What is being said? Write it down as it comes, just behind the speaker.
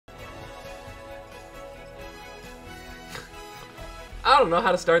I don't know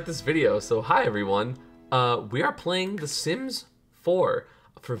how to start this video, so hi everyone. We are playing The Sims 4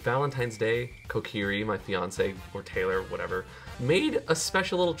 for Valentine's Day. Kokiri, my fiance, or Taylor, whatever, made a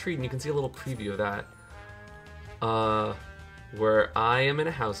special little treat, and you can see a little preview of that. Where I am in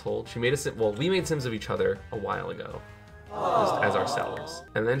a household. She made a well, we made Sims of each other a while ago, just as ourselves.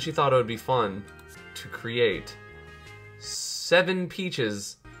 And then she thought it would be fun to create 7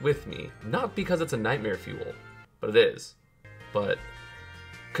 peaches with me. Not because it's a nightmare fuel, but it is. But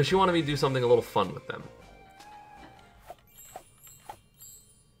because she wanted me to do something a little fun with them.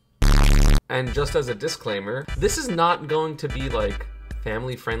 And just as a disclaimer, this is not going to be like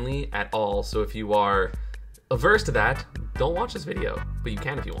family friendly at all, so if you are averse to that, don't watch this video, but you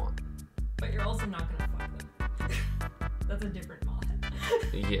can if you want. But you're also not gonna fuck them. That's a different mod.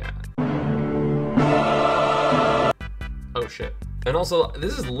 Yeah. Oh shit. And also,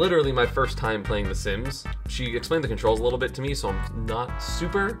 this is literally my first time playing The Sims. She explained the controls a little bit to me, so I'm not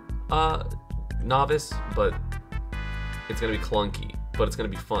super novice, but it's gonna be clunky, but it's gonna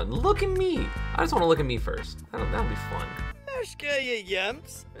be fun. Look at me! I just wanna look at me first. That'll be fun.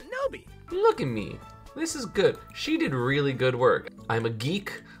 Look at me. This is good. She did really good work. I'm a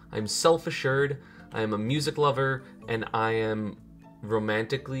geek, I'm self-assured, I am a music lover, and I am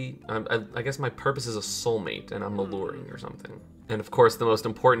romantically, I guess my purpose is a soulmate, and I'm alluring or something. And of course, the most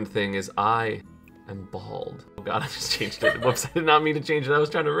important thing is I am bald. Oh god, I just changed it. Whoops, I did not mean to change it. I was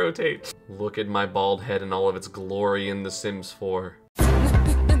trying to rotate. Look at my bald head and all of its glory in The Sims 4.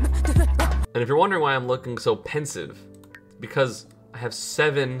 And if you're wondering why I'm looking so pensive, because I have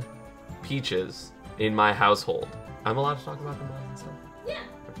 7 peaches in my household. I'm allowed to talk about the mods and stuff? Yeah.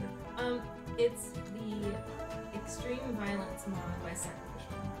 Okay. It's the extreme violence mod by Sacrificial.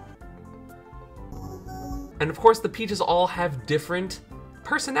 And of course, the peaches all have different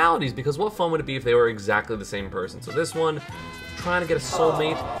personalities, because what fun would it be if they were exactly the same person? So this one, trying to get a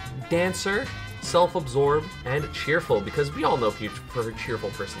soulmate, dancer, self-absorbed, and cheerful, because we all know Peach for her cheerful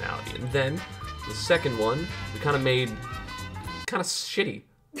personality. And then the second one, we kind of made kind of shitty.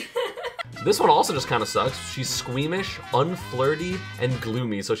 This one also just kind of sucks. She's squeamish, unflirty, and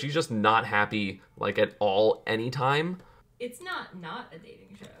gloomy, so she's just not happy, like, at all, anytime. It's not a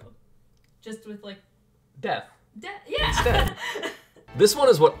dating show. Just with, like... Death. Yeah! Instead. This one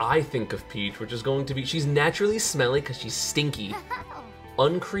is what I think of Peach, which is going to be, she's naturally smelly because she's stinky,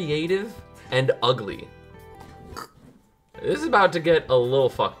 uncreative, and ugly. This is about to get a little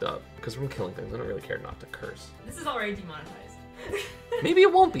fucked up, because we're killing things. I don't really care not to curse. This is already demonetized. Maybe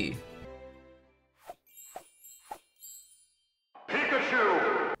it won't be.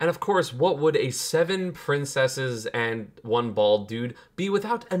 And of course, what would a 7 princesses and 1 bald dude be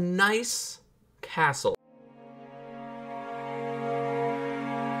without a nice castle?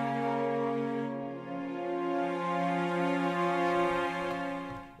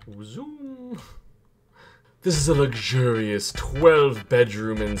 Zoom. This is a luxurious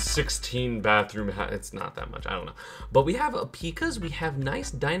 12-bedroom and 16-bathroom house. It's not that much, I don't know. But we have pikas, we have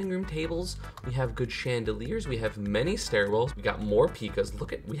nice dining room tables, we have good chandeliers, we have many stairwells, we got more pikas.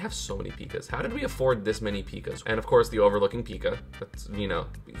 Look at, we have so many pikas. How did we afford this many pikas? And of course, the overlooking pika. That's, you know,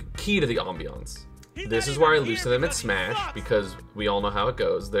 key to the ambiance. This is where I lose to them at Smash, because we all know how it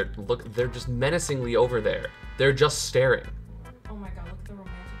goes. They're just menacingly over there. They're just staring. Oh my god, look at the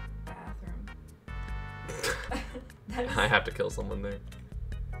romantic bathroom. I have to kill someone there.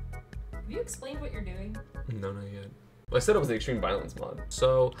 Have you explained what you're doing? No, not yet. Well, I said it was the extreme violence mod.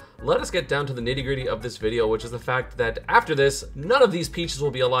 So let us get down to the nitty-gritty of this video, which is the fact that after this, none of these peaches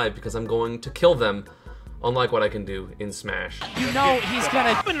will be alive because I'm going to kill them, unlike what I can do in Smash. You know he's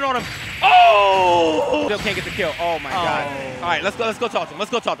gonna put it on him. Oh! Still can't get the kill. Oh my god. All right, let's go talk to him.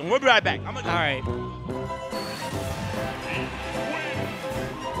 Let's go talk to him. We'll be right back. All right.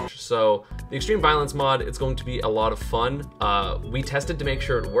 So the extreme violence mod, it's going to be a lot of fun. We tested to make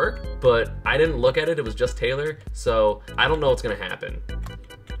sure it worked, but I didn't look at it. It was just Taylor, so I don't know what's gonna happen.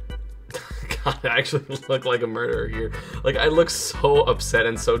 God, I actually look like a murderer here. Like, I look so upset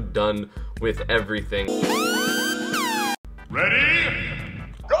and so done with everything. Ready?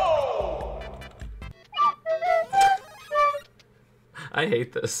 Go! I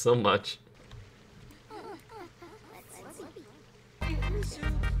hate this so much.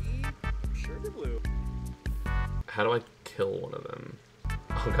 How do I kill one of them?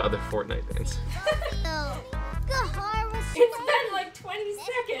 Oh god, they're Fortnite dancing. It's been like 20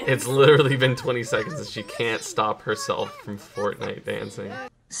 seconds! It's literally been 20 seconds and she can't stop herself from Fortnite dancing.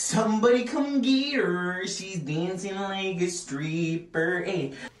 Somebody come get her, she's dancing like a stripper.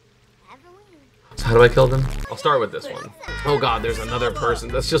 Hey. So how do I kill them? I'll start with this one. Oh god, there's another person.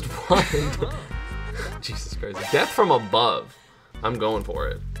 That's just one. Jesus Christ. Death from above. I'm going for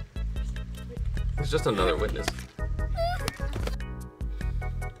it. It's just another witness.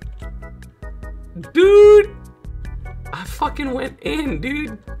 Dude! I fucking went in,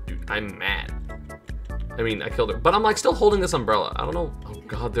 dude. Dude, I'm mad. I mean, I killed her, but I'm like still holding this umbrella. I don't know. Oh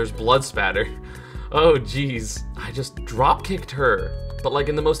God, there's blood spatter. Oh jeez. I just drop kicked her, but like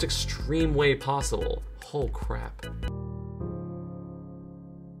in the most extreme way possible. Oh crap.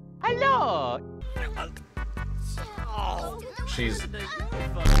 Hello. She's,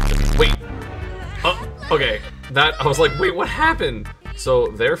 wait. Oh, okay. That, I was like, wait, what happened? So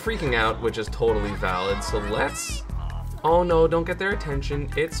they're freaking out, which is totally valid. So let's, oh no, don't get their attention.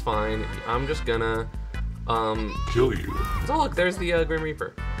 It's fine. I'm just gonna, Kill you. oh look, there's the Grim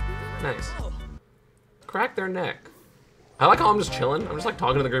Reaper. Nice. Crack their neck. I like how I'm just chilling. I'm just like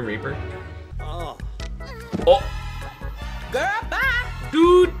talking to the Grim Reaper. Oh. Girl, bye.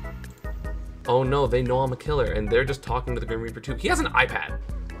 Dude. Oh no, they know I'm a killer and they're just talking to the Grim Reaper too. He has an iPad.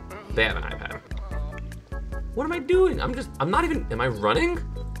 They have an iPad. What am I doing? I'm not even, am I running?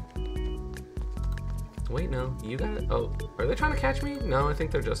 Wait, no, you got it? Oh, are they trying to catch me? No, I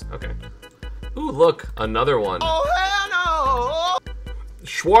think they're just, okay. Ooh, look, another one. Oh, hell no.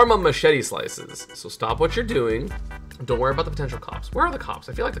 Shawarma machete slices. So stop what you're doing. Don't worry about the potential cops. Where are the cops?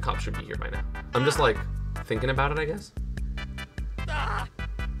 I feel like the cops should be here by now. I'm just like thinking about it, I guess.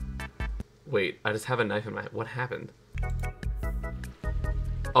 Wait, I just have a knife in my, what happened?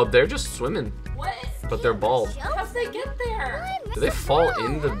 Oh, they're just swimming. What? But they're bald. How'd they get there? Do they fall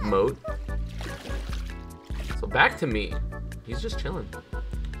in the moat? So back to me. He's just chilling. Yeah,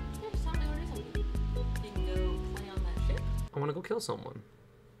 just tell me what it is. You can go play on that ship. I want to go kill someone.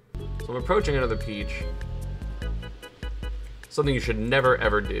 So I'm approaching another Peach. Something you should never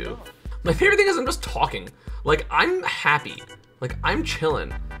ever do. My favorite thing is I'm just talking. Like, I'm happy. Like, I'm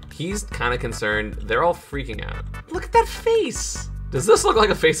chilling. He's kind of concerned. They're all freaking out. Look at that face. Does this look like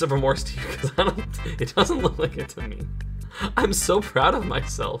a face of remorse to you? Because I don't, it doesn't look like it to me. I'm so proud of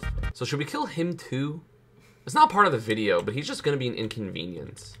myself. So should we kill him too? It's not part of the video, but he's just gonna be an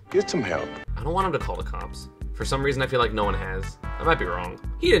inconvenience. Get some help. I don't want him to call the cops. For some reason, I feel like no one has. I might be wrong.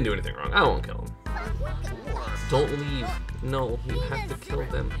 He didn't do anything wrong. I won't kill him. Don't leave. No, you have to kill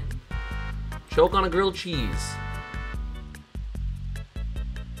them. Choke on a grilled cheese.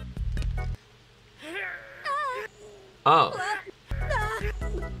 Oh.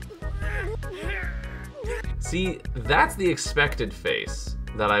 See, that's the expected face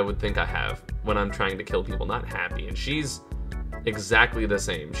that I would think I have when I'm trying to kill people, not happy. And she's exactly the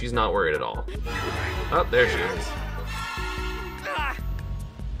same. She's not worried at all. Oh, there she is.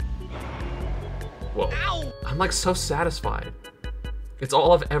 Whoa. I'm like so satisfied. It's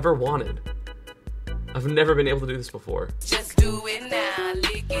all I've ever wanted. I've never been able to do this before. Just do it now,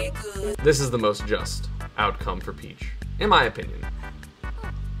 lick it good. This is the most just outcome for Peach, in my opinion.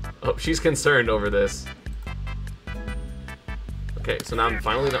 Oh, she's concerned over this. Okay, so now I'm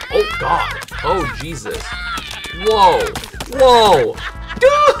finally done. Oh God! Oh Jesus! Whoa! Whoa!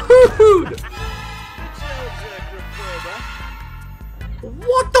 Dude!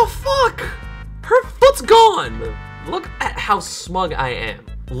 What the fuck? Her foot's gone! Look at how smug I am.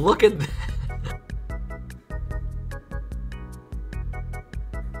 Look at that.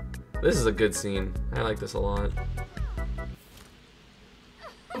 This is a good scene. I like this a lot.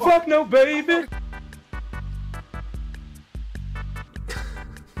 Fuck no, baby.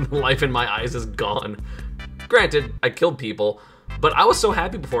 The life in my eyes is gone. Granted, I killed people, but I was so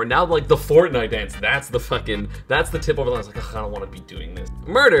happy before. Now, like, the Fortnite dance, that's the tip over the line. I was like, ugh, I don't want to be doing this.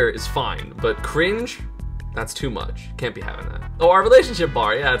 Murder is fine, but cringe, that's too much. Can't be having that. Oh, our relationship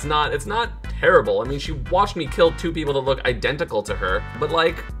bar, yeah, it's not terrible. I mean, she watched me kill two people that look identical to her, but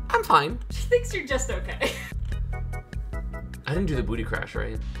like, I'm fine. She thinks you're just okay. I didn't do the booty crash,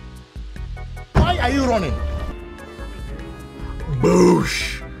 right? Why are you running?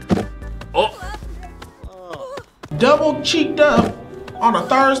 Boosh! Oh! Double cheeked up on a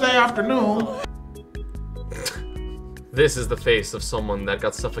Thursday afternoon. This is the face of someone that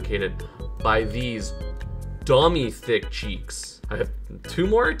got suffocated by these dummy thick cheeks. I have 2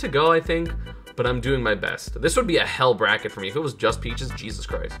 more to go, I think, but I'm doing my best. This would be a hell bracket for me. If it was just Peaches, Jesus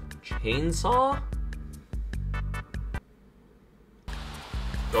Christ. Chainsaw?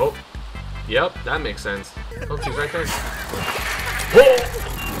 Oh. Yep, that makes sense. Oh, she's right there. Oh!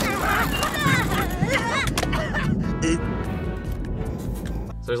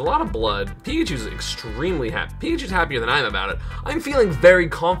 So there's a lot of blood. Pikachu's extremely happy. Pikachu's happier than I am about it. I'm feeling very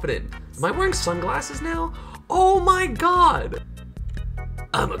confident. Am I wearing sunglasses now? Oh my God!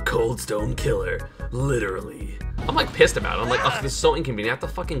 I'm a cold stone killer, literally. I'm like pissed about it. I'm like, ugh, this is so inconvenient. I have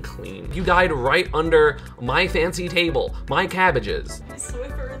to fucking clean. You died right under my fancy table, my cabbages.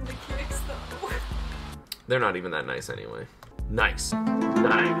 Swiffer and the kicks though. They're not even that nice anyway. Nice.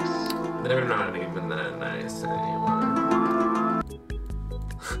 Nice. They're not even that nice anyway.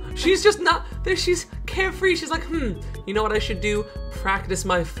 She's just not there. She's carefree. She's like, you know what I should do? Practice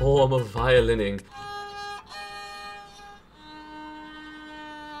my form of violining.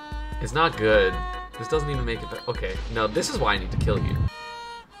 It's not good. This doesn't even make it better. Okay, no, this is why I need to kill you.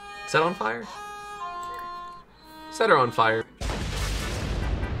 Set on fire? Set her on fire.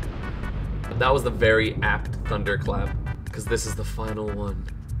 That was the very apt thunderclap, because this is the final one.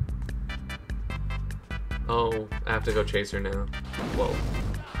 Oh, I have to go chase her now. Whoa.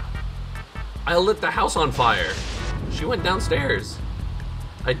 I lit the house on fire. She went downstairs.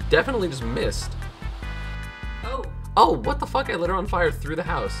 I definitely just missed. Oh. Oh, what the fuck? I lit her on fire through the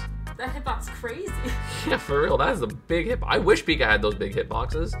house. That hitbox crazy. Yeah, for real. That is a big hit. I wish Pika had those big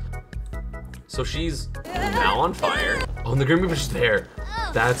hitboxes. So she's now on fire. Oh, and the Grim Reaper's there.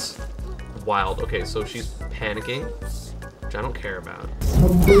 That's wild. Okay, so she's panicking, which I don't care about.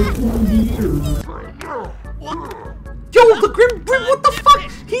 Fine. Yo, the Grim Reaper, what the fuck?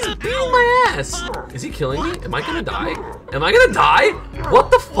 He's beating my ass. Is he killing me? Am I gonna die? Am I gonna die?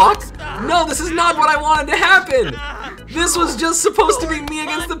 What the fuck? No, this is not what I wanted to happen. This was just supposed to be me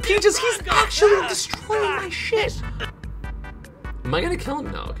against the Peaches. He's actually destroying my shit. Am I gonna kill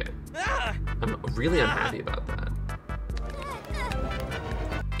him? No, okay. I'm really unhappy about that.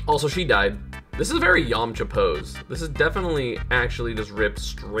 Also, she died. This is a very Yamcha pose. This is definitely actually just ripped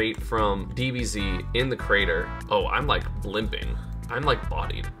straight from DBZ in the crater. Oh, I'm like limping. I'm like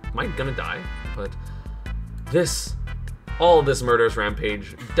bodied. Am I gonna die? But all of this murderous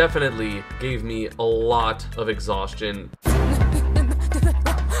rampage definitely gave me a lot of exhaustion.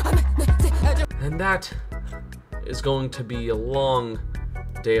 And that is going to be a long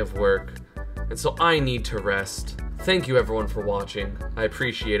day of work. And so I need to rest. Thank you everyone for watching. I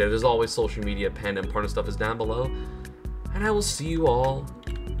appreciate it. As always, social media, Panda and Partner stuff is down below. And I will see you all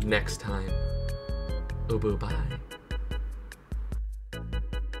next time. Ubu, bye.